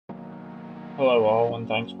Hello all, and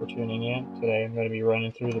thanks for tuning in. Today I'm going to be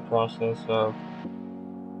running through the process of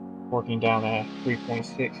working down a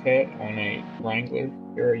 3.6 head on a Wrangler.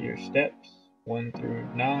 Here are your steps, 1 through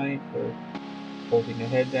 9 for bolting the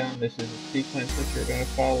head down. This is the sequence that you're going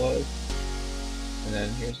to follow. And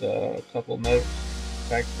then here's a couple notes,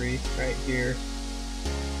 factory right here.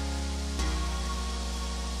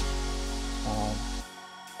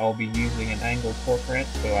 I'll be using an angled torque wrench,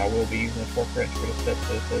 so I will be using a torque wrench for the steps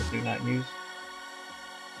that it says do not use.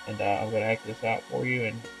 And I'm going to act this out for you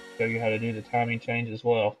and show you how to do the timing change as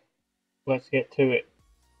well. Let's get to it.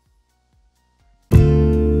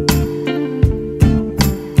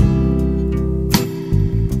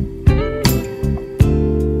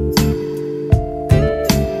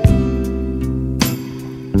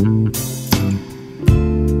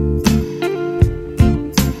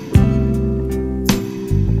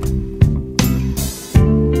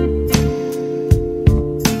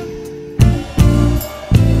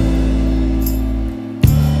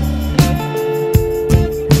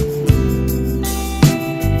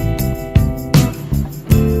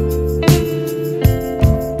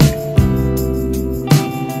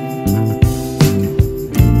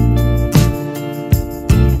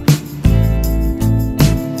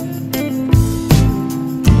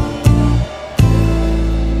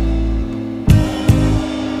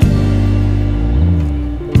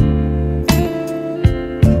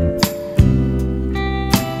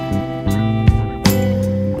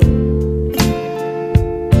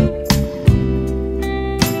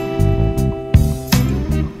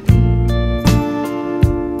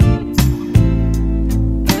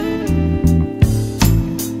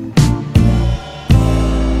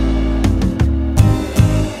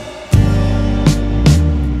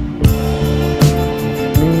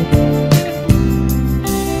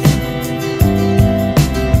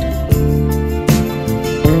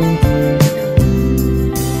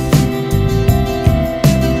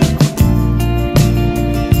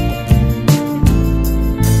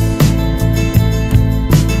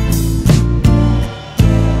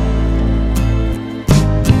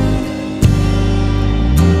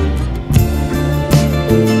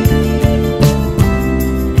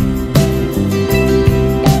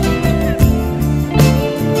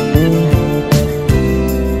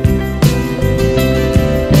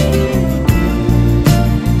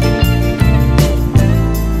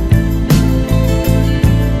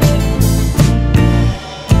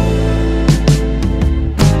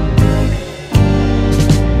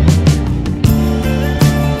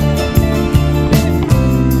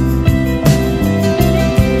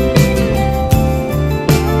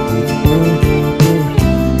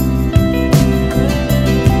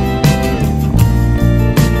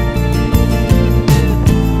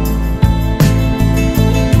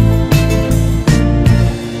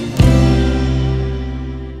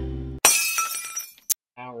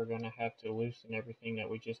 Now we're going to have to loosen everything that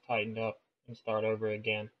we just tightened up and start over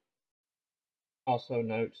again. Also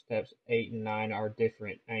note steps 8 and 9 are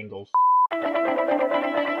different angles.